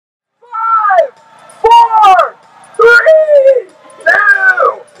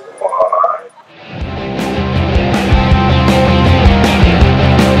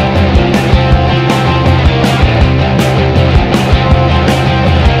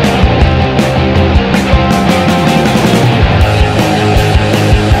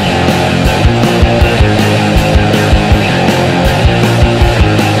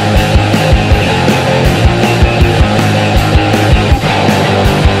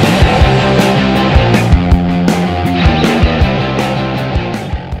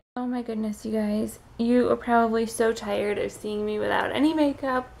goodness, you guys. You are probably so tired of seeing me without any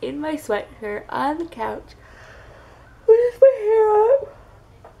makeup, in my sweatshirt, on the couch, with my hair up.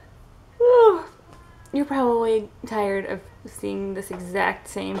 Oh. You're probably tired of seeing this exact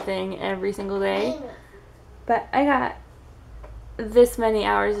same thing every single day. But I got this many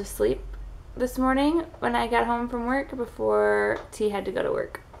hours of sleep this morning when I got home from work before T had to go to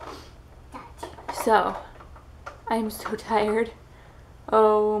work. So, I'm so tired.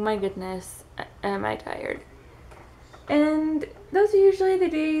 Oh my goodness, am I tired. And those are usually the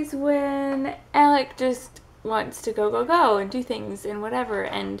days when Alec just wants to go and do things and whatever,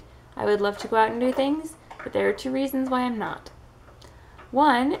 and I would love to go out and do things, but there are two reasons why I'm not.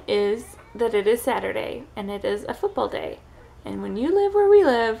 One is that it is Saturday and it is a football day, and when you live where we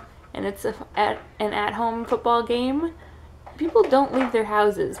live and it's an at-home football game, people don't leave their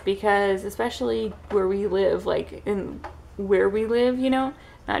houses because, especially where we live, like in where we live, you know,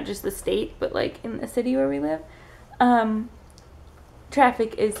 not just the state, but like in the city where we live,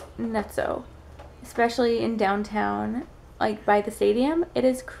 traffic is nutso, especially in downtown, like by the stadium. It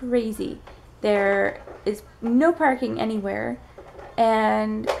is crazy. There is no parking anywhere,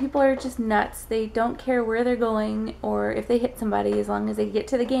 and people are just nuts. They don't care where they're going or if they hit somebody as long as they get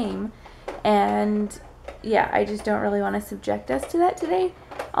to the game. And yeah, I just don't really want to subject us to that today.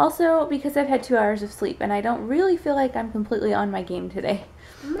 Also, because I've had 2 hours of sleep and I don't really feel like I'm completely on my game today.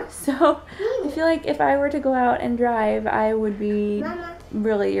 So I feel like if I were to go out and drive, I would be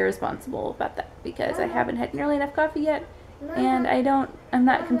really irresponsible about that because I haven't had nearly enough coffee yet, and I'm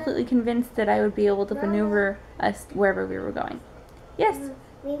not completely convinced that I would be able to maneuver us wherever we were going. Yes?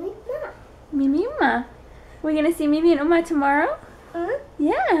 Mimi, Ma. Mimi, Ma. We're gonna see Mimi and Uma tomorrow?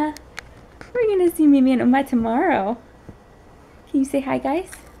 Yeah. We're gonna see Mimi and Uma tomorrow. Can you say hi,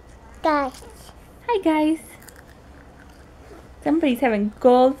 guys? Guys. Hi, guys. Somebody's having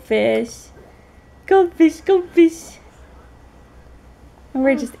goldfish. Goldfish, goldfish. And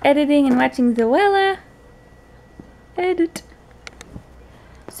we're just editing and watching Zoella edit.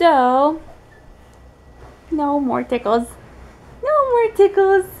 So, no more tickles. No more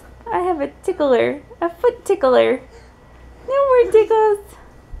tickles. I have a tickler. A foot tickler. No more tickles.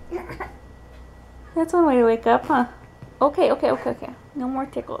 That's one way to wake up, huh? Okay. No more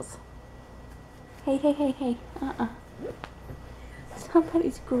tickles. Hey.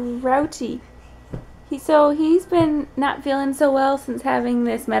 Somebody's grouchy. He's been not feeling so well since having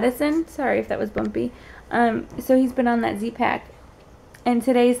this medicine. Sorry if that was bumpy. So he's been on that Z-Pack. And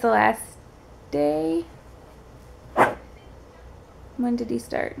today's the last day. When did he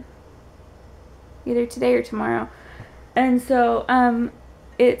start? Either today or tomorrow. And so,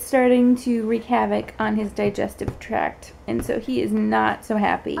 it's starting to wreak havoc on his digestive tract. And so he is not so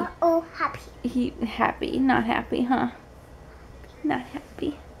happy. Happy. Not happy, huh? Not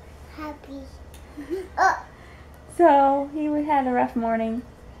happy. Happy. So he had a rough morning,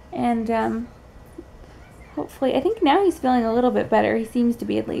 and hopefully, I think now he's feeling a little bit better. He seems to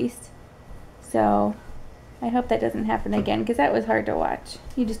be, at least. So I hope that doesn't happen again, because that was hard to watch.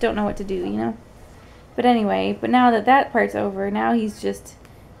 You just don't know what to do, you know? But anyway, now that part's over, now he's just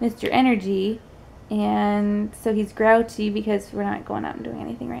Mr. Energy, and so he's grouchy because we're not going out and doing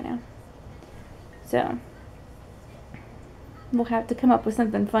anything right now. So we'll have to come up with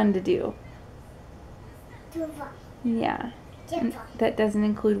something fun to do. Yeah. And that doesn't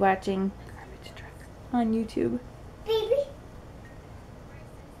include watching garbage trucks on YouTube. Baby.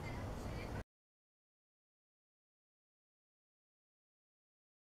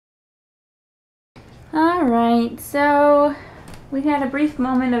 Alright, so we had a brief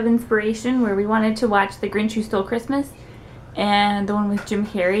moment of inspiration where we wanted to watch The Grinch Who Stole Christmas, and the one with Jim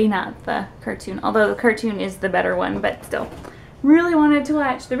Carrey, not the cartoon, although the cartoon is the better one, but still. Really wanted to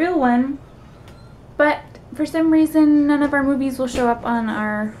watch the real one, but for some reason none of our movies will show up on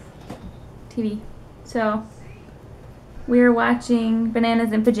our TV. So we're watching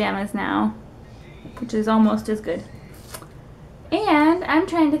Bananas in Pajamas now, which is almost as good. And I'm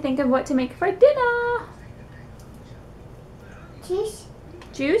trying to think of what to make for dinner. Juice.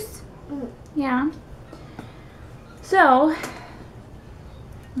 Juice? Yeah. So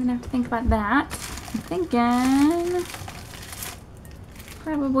I'm gonna have to think about that. I'm thinking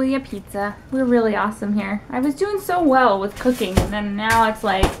probably a pizza. We're really awesome here. I was doing so well with cooking, and then now it's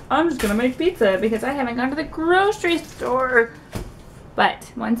like, I'm just gonna make pizza because I haven't gone to the grocery store.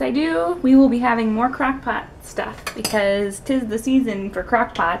 But once I do, we will be having more crock-pot stuff because 'tis the season for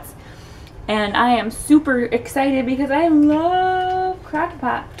crock-pots. And I am super excited because I love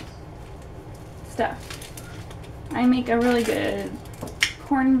crock-pot stuff. I make a really good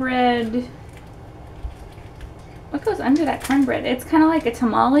cornbread what goes under that cornbread? It's kind of like a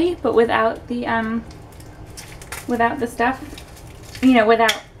tamale, but without the stuff. You know,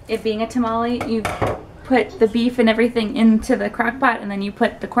 without it being a tamale, you put the beef and everything into the crock pot, and then you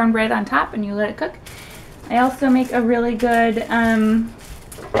put the cornbread on top and you let it cook. I also make a really good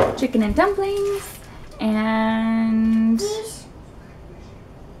chicken and dumplings and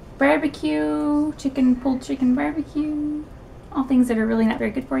barbecue, pulled chicken barbecue. All things that are really not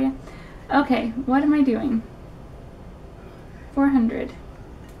very good for you. Okay, what am I doing? 400.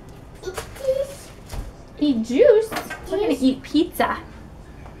 Eat juice? We're gonna eat pizza.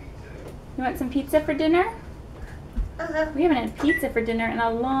 You want some pizza for dinner? We haven't had pizza for dinner in a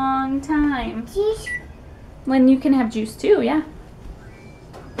long time. Juice? When you can have juice too, yeah.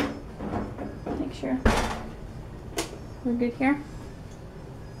 Make sure we're good here.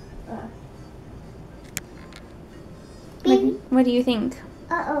 What do you think?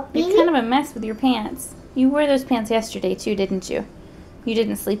 You're kind of a mess with your pants. You wore those pants yesterday too, didn't you? You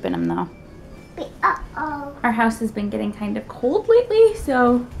didn't sleep in them though. Our house has been getting kind of cold lately,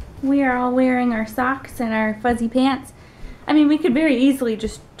 so we are all wearing our socks and our fuzzy pants. I mean, we could very easily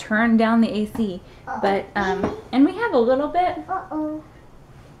just turn down the AC, but, and we have a little bit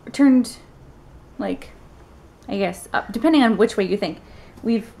turned, like, I guess, up, depending on which way you think.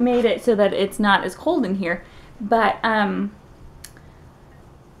 We've made it so that it's not as cold in here, but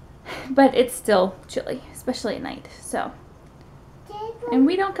it's still chilly, especially at night, so. And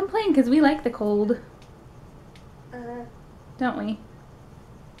we don't complain because we like the cold, don't we?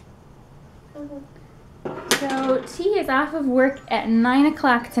 So T is off of work at 9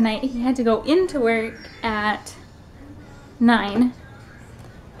 o'clock tonight. He had to go into work at 9,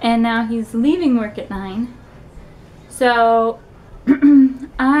 and now he's leaving work at 9. So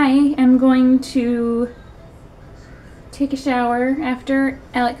I am going to take a shower after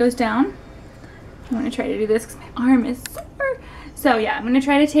Alec goes down. I'm going to try to do this because my arm is sore. So yeah, I'm going to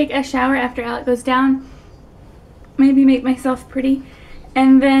try to take a shower after Alec goes down. Maybe make myself pretty.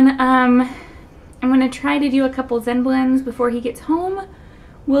 And then I'm going to try to do a couple Zen blends before he gets home.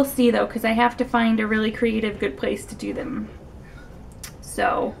 We'll see though, because I have to find a really creative, good place to do them.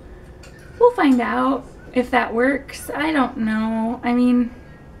 So we'll find out if that works. I don't know. I mean,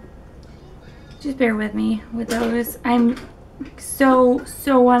 just bear with me with those. I'm so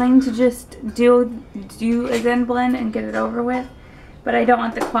wanting to just do a Zen blend and get it over with, but I don't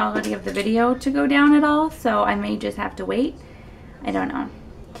want the quality of the video to go down at all, so I may just have to wait. I don't know.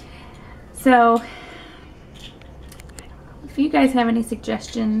 So if you guys have any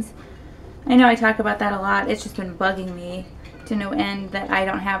suggestions, I know I talk about that a lot. It's just been bugging me to no end that I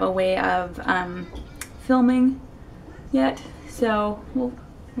don't have a way of filming yet, so we'll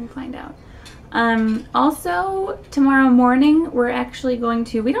find out. Also, tomorrow morning we're actually going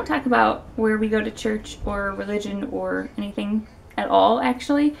to, we don't talk about where we go to church or religion or anything at all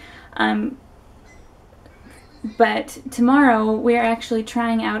actually, but tomorrow we're actually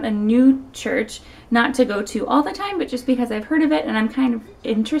trying out a new church, not to go to all the time, but just because I've heard of it and I'm kind of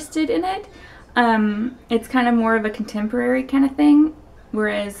interested in it. It's kind of more of a contemporary kind of thing,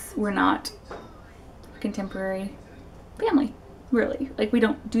 whereas we're not contemporary family, really. Like, we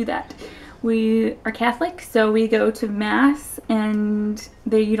don't do that. We are Catholic, so we go to Mass, and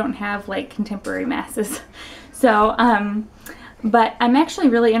you don't have like contemporary masses. So, but I'm actually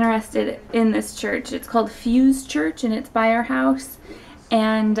really interested in this church. It's called Fuse Church, and it's by our house.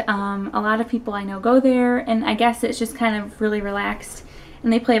 And a lot of people I know go there, and I guess it's just kind of really relaxed.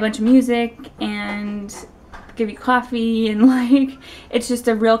 And they play a bunch of music and give you coffee, and like, it's just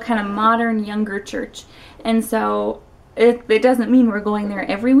a real kind of modern, younger church. And so it doesn't mean we're going there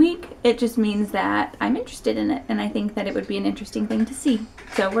every week. It just means that I'm interested in it, and I think that it would be an interesting thing to see.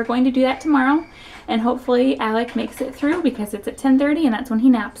 So we're going to do that tomorrow, and hopefully Alec makes it through because it's at 10:30 and that's when he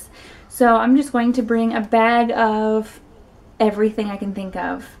naps. So I'm just going to bring a bag of everything I can think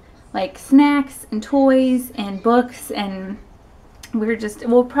of, like snacks and toys and books, and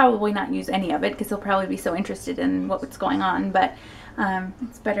we'll probably not use any of it because he'll probably be so interested in what's going on, but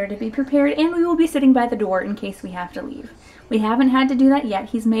it's better to be prepared, and we will be sitting by the door in case we have to leave. We haven't had to do that yet.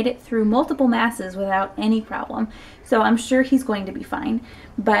 He's made it through multiple masses without any problem, so I'm sure he's going to be fine.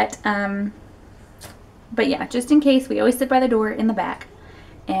 But yeah, just in case, we always sit by the door in the back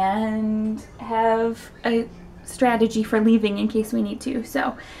and have a strategy for leaving in case we need to.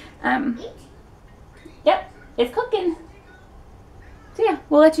 So, yep, it's cooking. So yeah,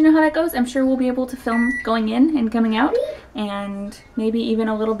 we'll let you know how that goes. I'm sure we'll be able to film going in and coming out, and maybe even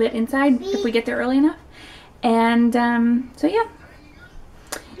a little bit inside if we get there early enough. And so yeah,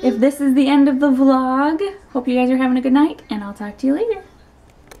 if this is the end of the vlog, hope you guys are having a good night, and I'll talk to you later.